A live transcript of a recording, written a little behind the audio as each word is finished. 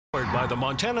By the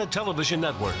Montana Television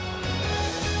Network.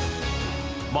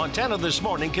 Montana This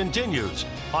Morning continues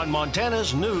on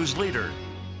Montana's News Leader.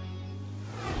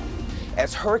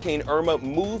 As Hurricane Irma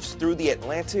moves through the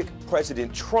Atlantic,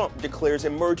 President Trump declares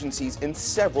emergencies in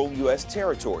several U.S.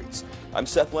 territories. I'm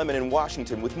Seth Lemon in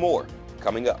Washington with more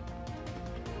coming up.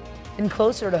 And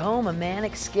closer to home, a man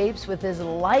escapes with his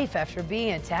life after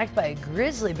being attacked by a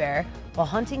grizzly bear while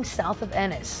hunting south of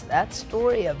Ennis. That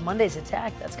story of Monday's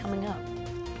attack, that's coming up.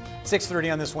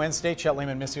 6:30 on this Wednesday. Chet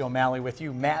Lehman, Missy O'Malley with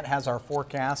you. Matt has our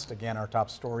forecast. Again, our top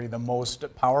story, the most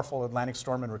powerful Atlantic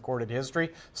storm in recorded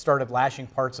history started lashing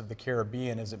parts of the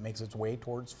Caribbean as it makes its way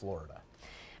towards Florida.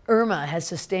 Irma has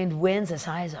sustained winds as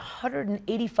high as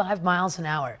 185 miles an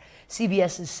hour.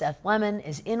 CBS's Seth Lemon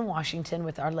is in Washington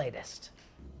with our latest.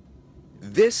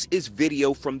 This is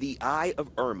video from the eye of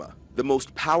Irma, the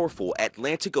most powerful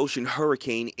Atlantic Ocean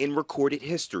hurricane in recorded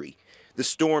history. The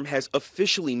storm has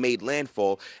officially made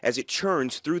landfall as it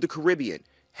churns through the Caribbean,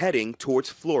 heading towards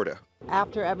Florida.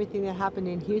 After everything that happened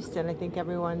in Houston, I think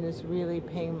everyone is really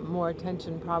paying more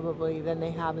attention probably than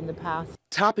they have in the past.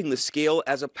 Topping the scale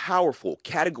as a powerful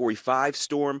Category 5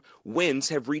 storm, winds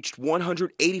have reached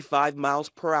 185 miles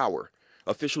per hour.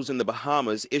 Officials in the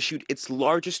Bahamas issued its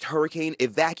largest hurricane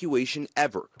evacuation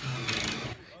ever.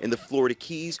 In the Florida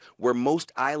Keys, where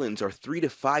most islands are 3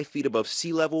 to 5 feet above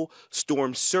sea level,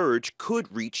 storm surge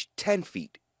could reach 10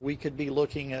 feet. We could be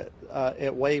looking at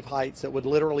wave heights that would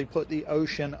literally put the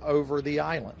ocean over the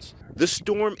islands. The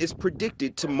storm is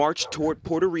predicted to march toward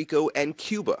Puerto Rico and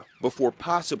Cuba before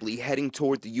possibly heading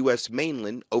toward the U.S.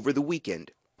 mainland over the weekend.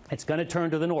 It's going to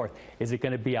turn to the north. Is it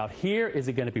going to be out here? Is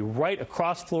it going to be right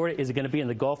across Florida? Is it going to be in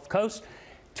the Gulf Coast?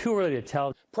 Too early to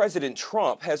tell. President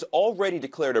Trump has already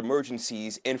declared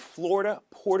emergencies in Florida,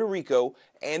 Puerto Rico,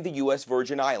 and the U.S.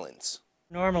 Virgin Islands.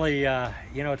 Normally,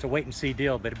 it's a wait-and-see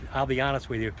deal, but I'll be honest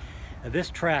with you. This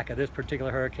track of this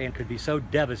particular hurricane could be so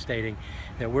devastating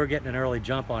that we're getting an early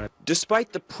jump on it.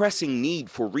 Despite the pressing need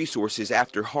for resources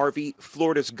after Harvey,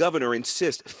 Florida's governor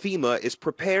insists FEMA is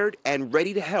prepared and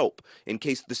ready to help in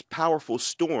case this powerful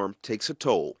storm takes a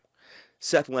toll.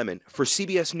 Seth Lemon for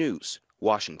CBS News,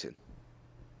 Washington.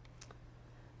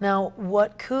 Now,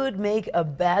 what could make a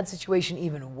bad situation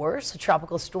even worse? A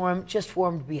tropical storm just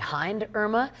formed behind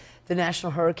Irma. The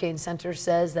National Hurricane Center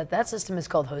says that system is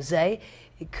called Jose.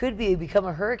 It could become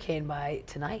a hurricane by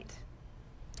tonight.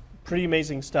 Pretty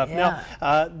amazing stuff. Yeah.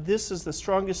 Now, this is the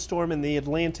strongest storm in the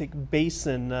Atlantic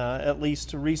Basin, at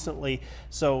least recently,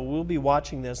 so we'll be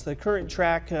watching this. The current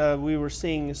track, we were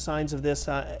seeing signs of this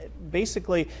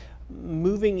basically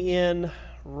moving in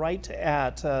right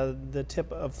at the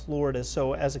tip of Florida,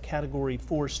 so as a Category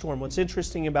 4 storm. What's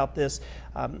interesting about this,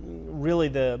 really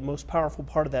the most powerful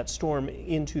part of that storm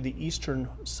into the eastern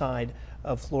side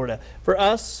of Florida. For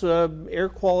us, air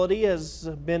quality has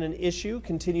been an issue,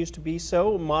 continues to be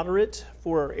so. Moderate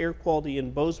for air quality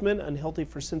in Bozeman, unhealthy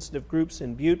for sensitive groups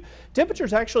in Butte.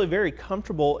 Temperatures actually very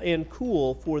comfortable and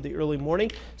cool for the early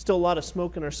morning. Still a lot of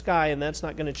smoke in our sky, and that's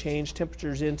not going to change.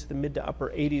 Temperatures into the mid to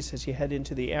upper 80s as you head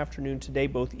into the afternoon today,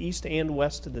 both east and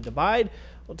west of the divide.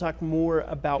 We'll talk more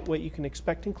about what you can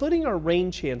expect, including our rain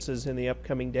chances in the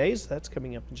upcoming days. That's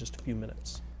coming up in just a few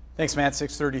minutes. Thanks, Matt.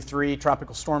 6:33.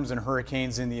 Tropical storms and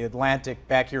hurricanes in the Atlantic.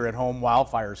 Back here at home,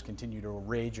 wildfires continue to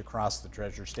rage across the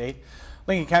Treasure State.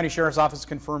 Lincoln County Sheriff's Office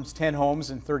confirms 10 homes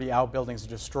and 30 outbuildings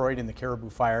destroyed in the Caribou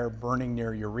Fire burning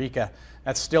near Eureka.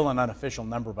 That's still an unofficial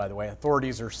number, by the way.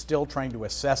 Authorities are still trying to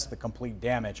assess the complete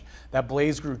damage. That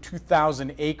blaze grew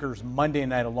 2,000 acres Monday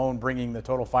night alone, bringing the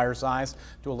total fire size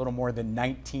to a little more than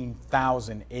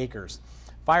 19,000 acres.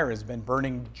 Fire has been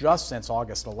burning just since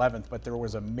August 11th, but there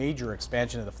was a major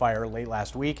expansion of the fire late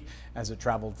last week as it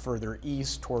traveled further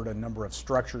east toward a number of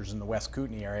structures in the West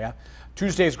Kootenai area.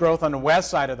 Tuesday's growth on the west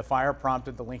side of the fire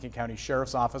prompted the Lincoln County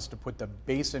Sheriff's Office to put the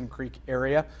Basin Creek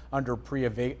area under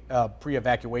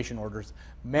pre-evacuation orders.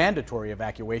 Mandatory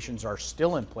evacuations are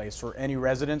still in place for any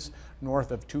residents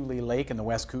north of Tule Lake in the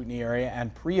West Kootenai area,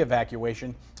 and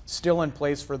pre-evacuation still in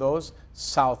place for those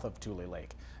south of Tule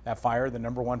Lake. That fire, the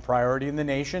 #1 priority in the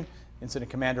nation.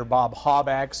 Incident Commander Bob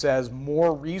Hauback says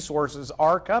more resources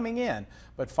are coming in,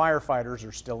 but firefighters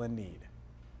are still in need.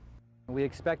 We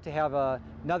expect to have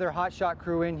another hotshot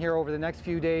crew in here over the next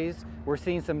few days. We're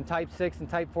seeing some Type 6 and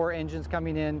Type 4 engines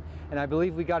coming in, and I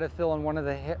believe we got to fill on one of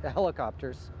the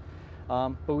helicopters.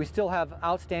 But we still have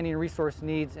outstanding resource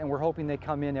needs, and we're hoping they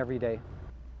come in every day.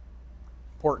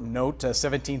 Important note,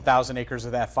 17,000 acres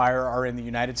of that fire are in the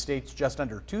United States, just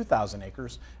under 2,000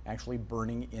 acres actually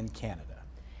burning in Canada.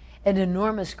 An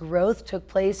enormous growth took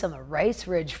place on the Rice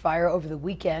Ridge fire over the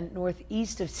weekend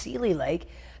northeast of Seeley Lake.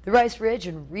 The Rice Ridge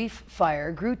and Reef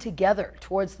Fire grew together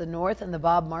towards the north in the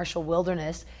Bob Marshall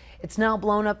Wilderness. It's now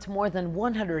blown up to more than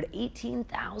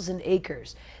 118,000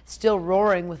 acres, still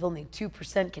roaring with only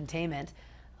 2% containment.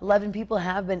 11 people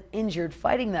have been injured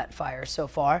fighting that fire so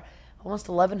far. Almost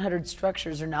 1,100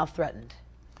 structures are now threatened.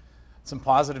 Some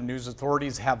positive news.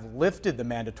 Authorities have lifted the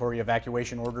mandatory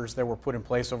evacuation orders that were put in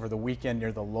place over the weekend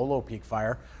near the Lolo Peak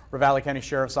fire. Ravalli County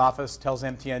Sheriff's Office tells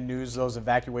MTN News those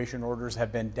evacuation orders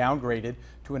have been downgraded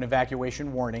to an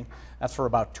evacuation warning. That's for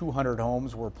about 200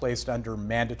 homes were placed under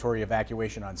mandatory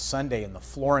evacuation on Sunday in the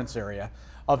Florence area.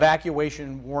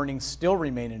 Evacuation warnings still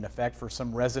remain in effect for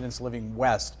some residents living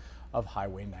west of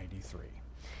Highway 93.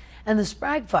 And the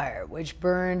Sprague Fire, which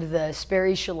burned the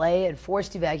Sperry Chalet and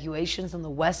forced evacuations on the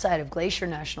west side of Glacier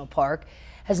National Park,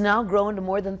 has now grown to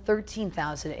more than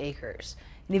 13,000 acres.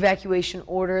 An evacuation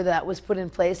order that was put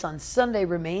in place on Sunday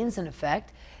remains in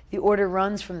effect. The order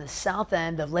runs from the south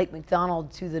end of Lake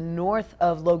McDonald to the north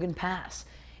of Logan Pass.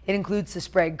 It includes the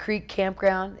Sprague Creek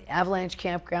Campground, the Avalanche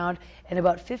Campground, and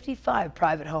about 55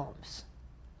 private homes.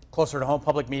 Closer to home,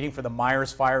 public meeting for the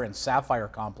Myers Fire and Sapphire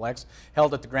Complex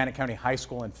held at the Granite County High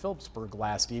School in Phillipsburg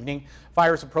last evening.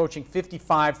 Fires approaching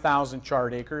 55,000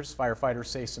 charred acres. Firefighters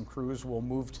say some crews will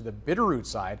move to the Bitterroot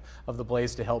side of the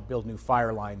blaze to help build new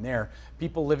fire line there.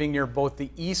 People living near both the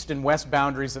east and west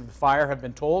boundaries of the fire have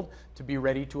been told to be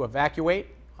ready to evacuate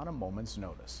on a moment's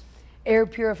notice. Air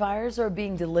purifiers are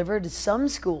being delivered to some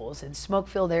schools in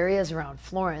smoke-filled areas around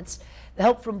Florence. The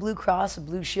help from Blue Cross and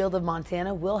Blue Shield of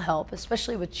Montana will help,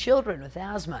 especially with children with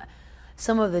asthma.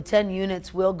 Some of the 10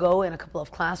 units will go in a couple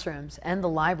of classrooms and the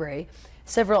library.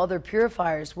 Several other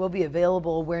purifiers will be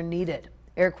available where needed.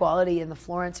 Air quality in the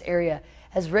Florence area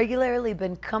has regularly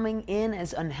been coming in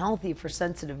as unhealthy for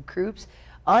sensitive groups,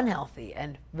 unhealthy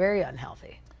and very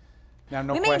unhealthy.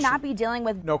 Now, We may not be dealing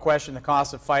with... No question, the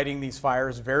cost of fighting these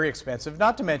fires is very expensive,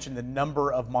 not to mention the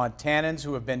number of Montanans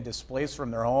who have been displaced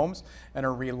from their homes and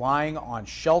are relying on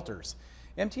shelters.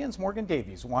 MTN's Morgan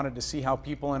Davies wanted to see how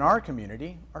people in our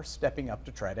community are stepping up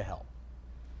to try to help.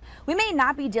 We may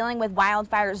not be dealing with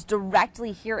wildfires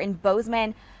directly here in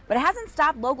Bozeman, but it hasn't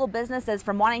stopped local businesses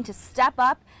from wanting to step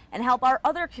up and help our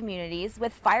other communities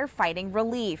with firefighting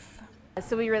relief.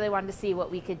 So we really wanted to see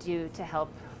what we could do to help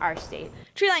our state.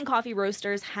 Treeline Coffee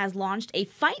Roasters has launched a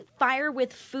Fight Fire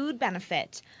with Food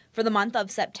benefit. For the month of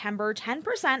September,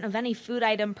 10% of any food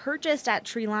item purchased at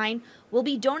Treeline will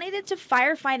be donated to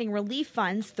firefighting relief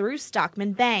funds through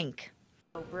Stockman Bank.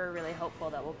 We're really hopeful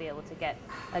that we'll be able to get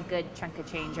a good chunk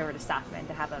of change over to Stockman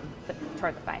to have them put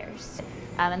toward the fires.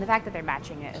 And the fact that they're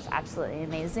matching it is absolutely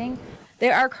amazing.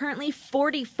 There are currently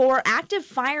 44 active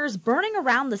fires burning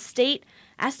around the state,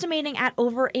 estimating at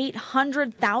over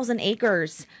 800,000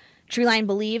 acres. Treeline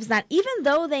believes that even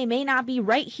though they may not be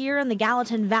right here in the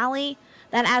Gallatin Valley,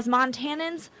 that as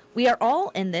Montanans, we are all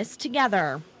in this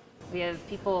together. We have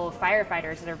people,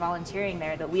 firefighters, that are volunteering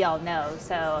there that we all know.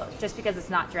 So just because it's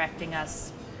not directing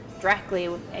us directly,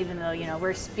 even though, you know,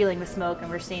 we're feeling the smoke and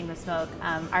we're seeing the smoke,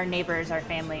 our neighbors, our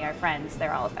family, our friends,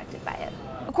 they're all affected by it.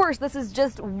 Of course, this is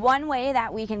just one way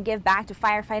that we can give back to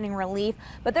firefighting relief,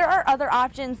 but there are other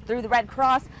options through the Red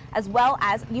Cross as well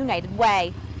as United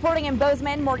Way. Reporting in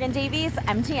Bozeman, Morgan Davies,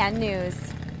 MTN News.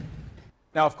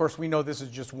 Now, of course, we know this is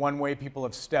just one way people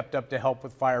have stepped up to help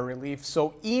with fire relief.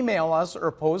 So email us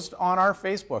or post on our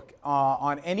Facebook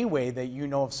on any way that you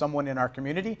know of someone in our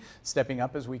community stepping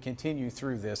up as we continue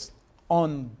through this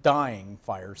undying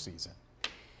fire season.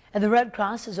 And the Red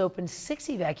Cross has opened 6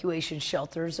 evacuation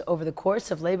shelters over the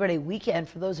course of Labor Day weekend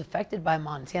for those affected by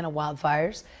Montana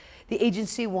wildfires. The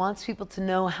agency wants people to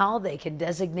know how they can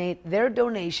designate their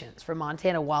donations for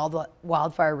Montana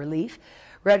wildfire relief.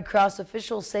 Red Cross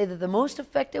officials say that the most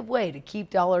effective way to keep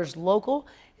dollars local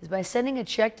is by sending a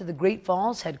check to the Great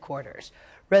Falls headquarters.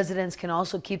 Residents can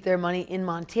also keep their money in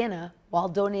Montana while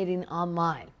donating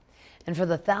online. And for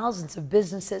the thousands of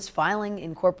businesses filing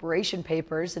incorporation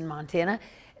papers in Montana,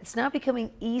 it's now becoming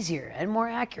easier and more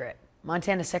accurate.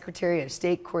 Montana Secretary of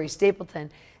State Corey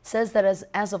Stapleton says that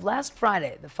as of last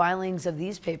Friday, the filings of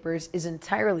these papers is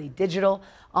entirely digital,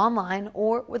 online,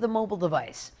 or with a mobile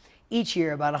device. Each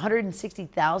year, about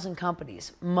 160,000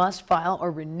 companies must file or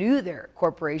renew their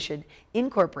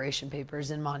incorporation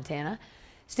papers in Montana.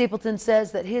 Stapleton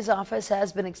says that his office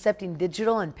has been accepting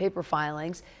digital and paper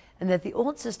filings and that the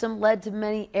old system led to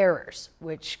many errors,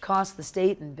 which cost the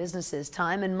state and businesses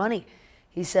time and money.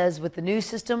 He says with the new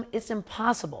system, it's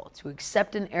impossible to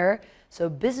accept an error, so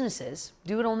businesses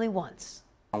do it only once.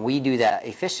 We do that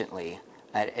efficiently.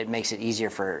 It makes it easier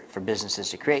for businesses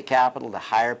to create capital, to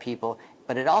hire people,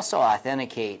 but it also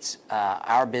authenticates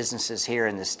our businesses here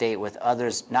in the state with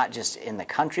others, not just in the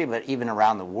country, but even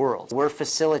around the world. We're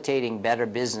facilitating better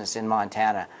business in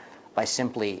Montana by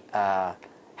simply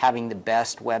having the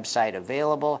best website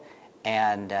available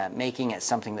and making it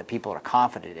something that people are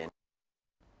confident in.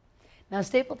 Now,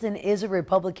 Stapleton is a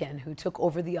Republican who took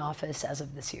over the office as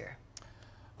of this year.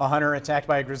 A hunter attacked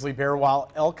by a grizzly bear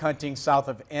while elk hunting south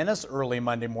of Ennis early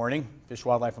Monday morning. Fish,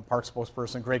 Wildlife, and Parks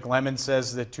spokesperson Greg Lemon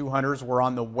says the two hunters were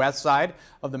on the west side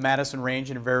of the Madison Range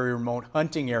in a very remote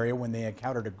hunting area when they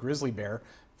encountered a grizzly bear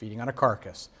feeding on a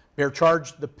carcass. Bear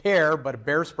charged the pair, but a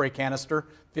bear spray canister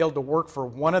failed to work for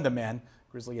one of the men.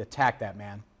 Grizzly attacked that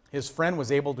man. His friend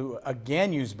was able to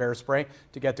again use bear spray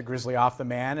to get the grizzly off the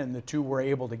man, and the two were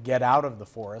able to get out of the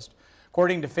forest.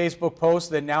 According to Facebook posts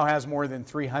that now has more than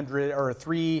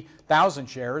 3,000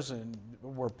 shares and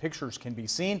where pictures can be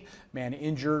seen, man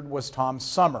injured was Tom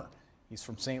Summer. He's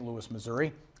from St. Louis,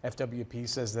 Missouri. FWP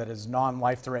says that his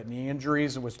non-life-threatening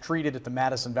injuries was treated at the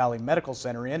Madison Valley Medical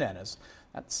Center in Ennis.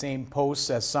 That same post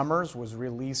says Summers was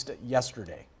released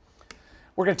yesterday.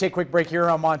 We're going to take a quick break here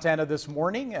on Montana This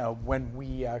Morning. When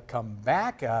we come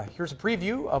back, here's a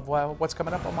preview of what's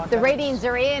coming up on Montana. The ratings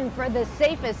are in for the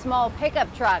safest small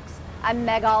pickup trucks. I'm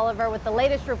Meg Oliver with the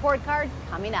latest report card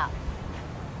coming up.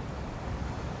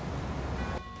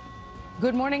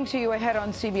 Good morning to you. Ahead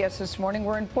on CBS This Morning,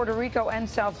 we're in Puerto Rico and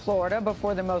South Florida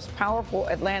before the most powerful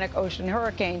Atlantic Ocean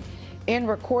hurricane in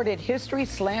recorded history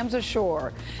slams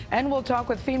ashore. And we'll talk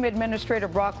with FEMA Administrator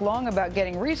Brock Long about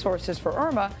getting resources for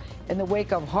Irma in the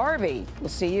wake of Harvey. We'll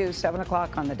see you 7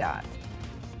 o'clock on the dot.